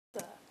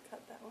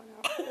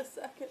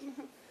second.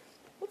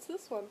 What's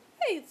this one?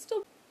 Hey, it's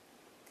still...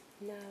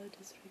 Now it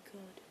is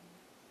recording.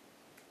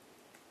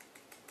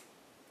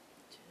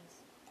 Cheers.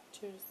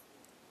 Cheers.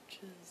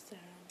 Cheers,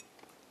 Sarah.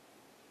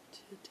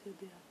 To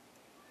the...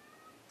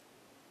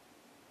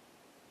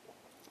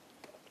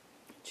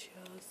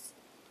 Cheers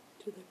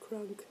to the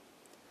crunk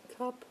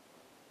cup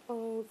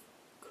of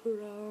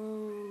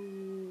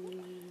crunk.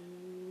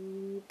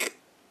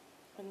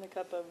 And the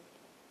cup of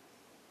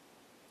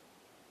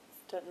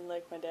starting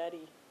like my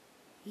daddy.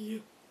 Yeah.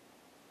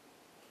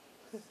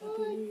 Oh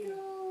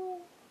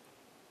no.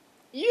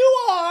 You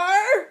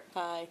are!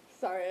 Hi.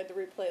 Sorry, I had to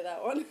replay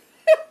that one.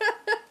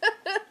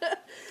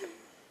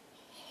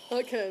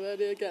 Okay,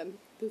 ready again.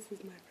 This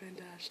is my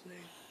friend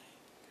Ashley.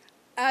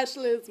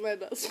 Ashley is my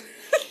best friend.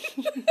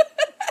 You're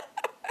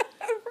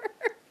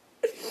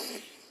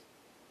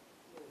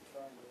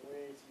trying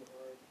way too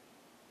hard.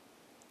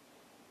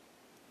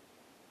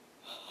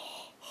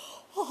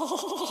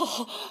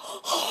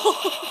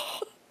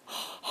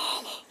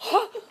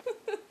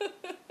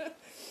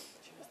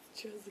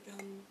 Cheers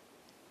again.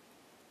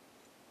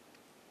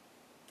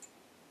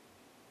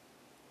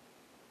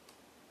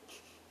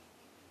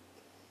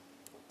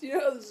 Do you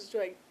know this is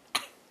like...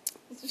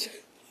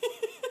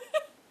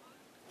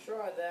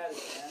 Try that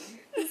again.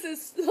 This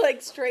is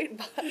like straight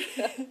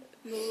vodka.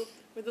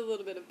 With a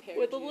little bit of pear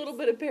With juice. a little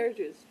bit of pear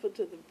juice put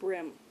to the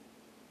brim.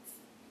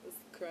 This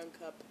crumb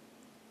cup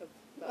of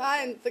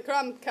Mine's the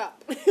crumb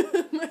cup.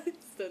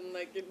 Mine's done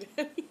like your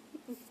daddy.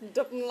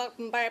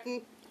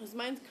 Mine's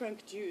Mine's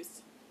crunk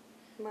juice.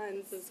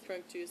 This is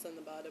crunk juice on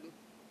the bottom.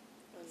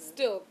 On the,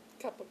 still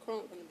cup of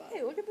crunk. on the bottom.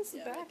 Hey, look at this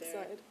Yeah, back right there.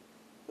 side.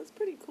 That's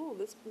pretty cool.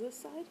 This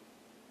side.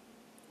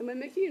 Am I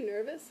making you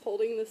nervous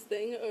holding this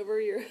thing over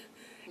your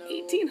No.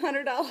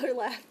 $1,800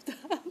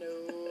 laptop?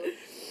 No.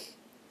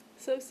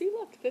 So see,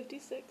 look,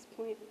 56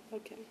 point.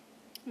 Okay.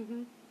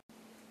 Mm-hmm.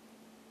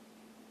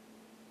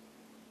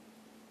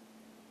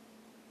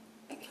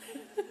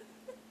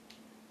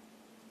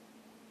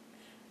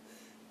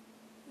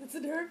 It's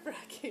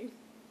nerve-wracking.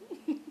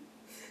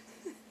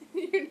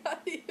 You're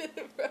not even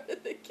in front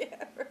of the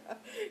camera.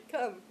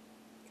 Come.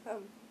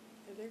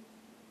 Hither.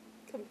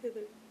 Come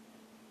hither.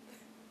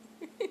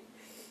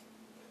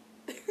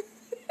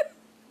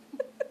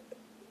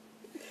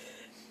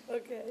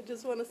 Okay, I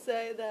just want to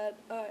say that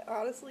I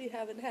honestly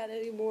haven't had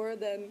any more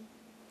than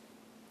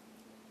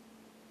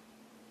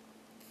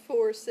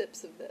 4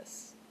 sips of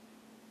this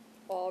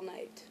all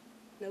night.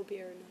 No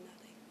beer, no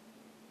nothing.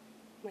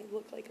 Might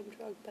look like I'm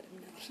drunk, but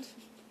I'm not.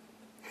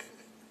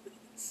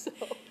 So,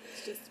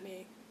 It's just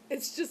me.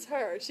 it's just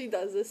her. She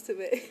does this to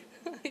me.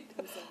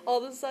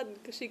 All of a sudden,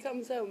 'cause she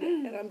comes home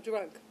and I'm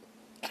drunk.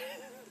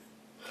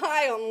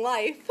 High on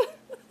life.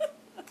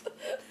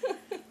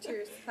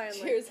 Cheers. Hi, and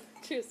Cheers.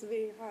 Cheers to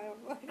me. High on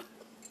life.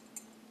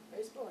 How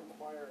you spell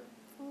inquire?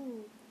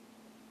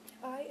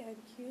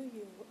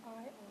 INQUIRING.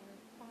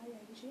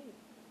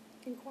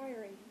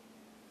 Inquiring.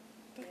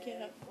 Fuck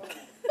yeah.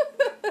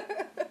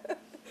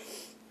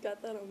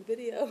 Got that on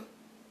video.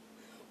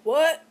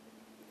 What?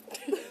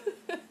 Now,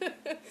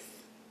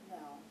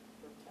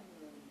 for 10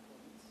 million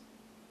points.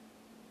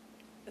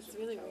 It's Super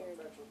really weird.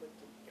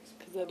 califragilistic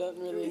Because I don't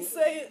really...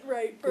 Say it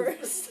right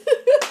first.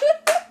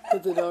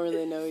 Because I don't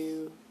really know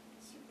you,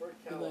 Super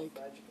Like-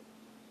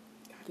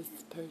 califragilistic. this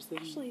person.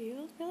 Actually, you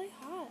look really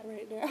hot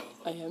right now.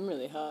 I am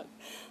really hot.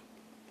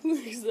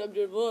 Except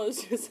your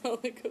voice, you sound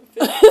like a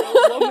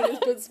 50-year-old woman who's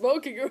been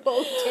smoking her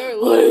whole entire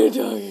life. What are you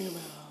talking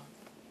about?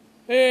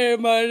 Hey,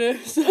 my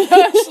name's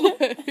Ashley.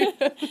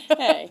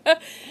 Hey.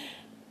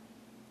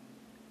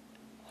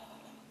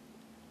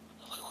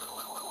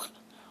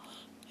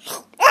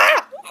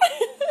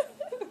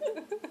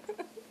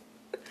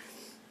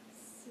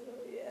 So,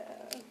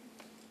 yeah.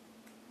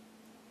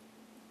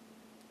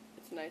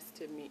 It's nice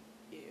to meet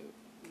you.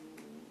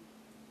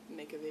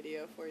 Make a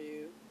video for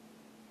you.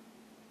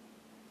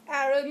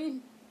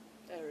 Aaron.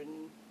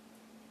 Erin.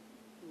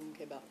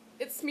 Okay, bye.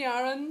 It's me,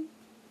 Aaron.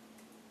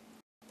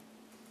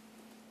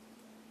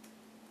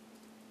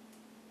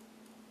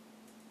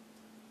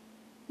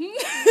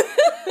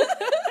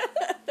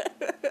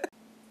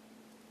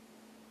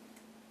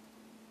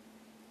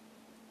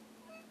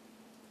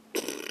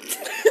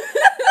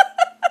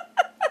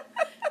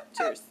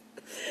 Cheers.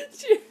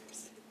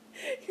 Cheers.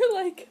 You're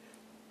like...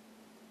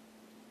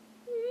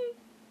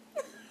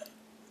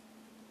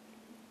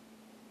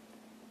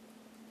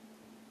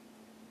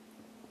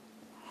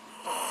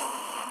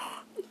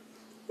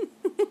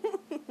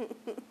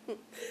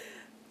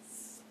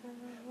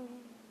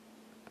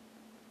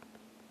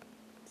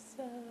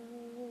 So,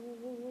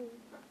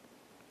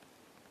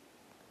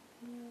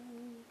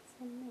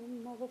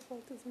 some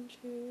motherfuckers and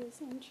cheese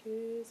and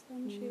cheese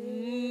and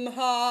cheese.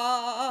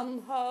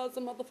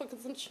 Some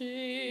motherfuckers and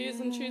cheese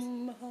and cheese.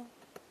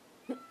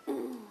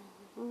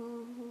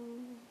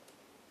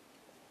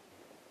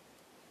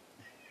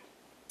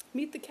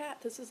 Meet the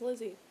cat. This is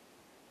Lizzie.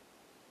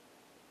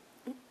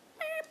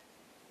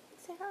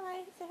 Say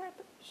hi. Say hi.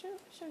 But show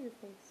your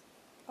face.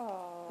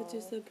 Aww. But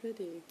you're so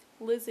pretty.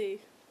 Lizzie.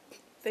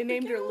 They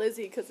named her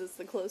Lizzie because it's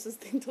the closest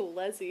thing to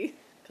Leslie.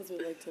 Because we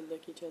like to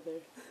lick each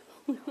other.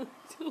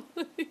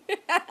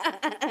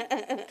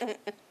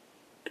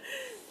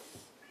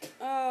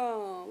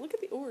 Oh, look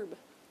at the orb.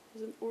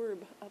 There's an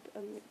orb up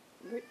on the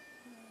right.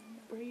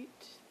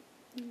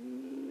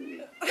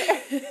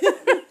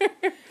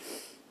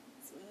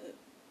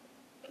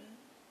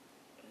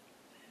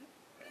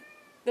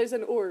 There's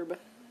an orb.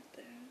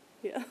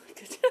 Yeah.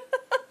 Good job.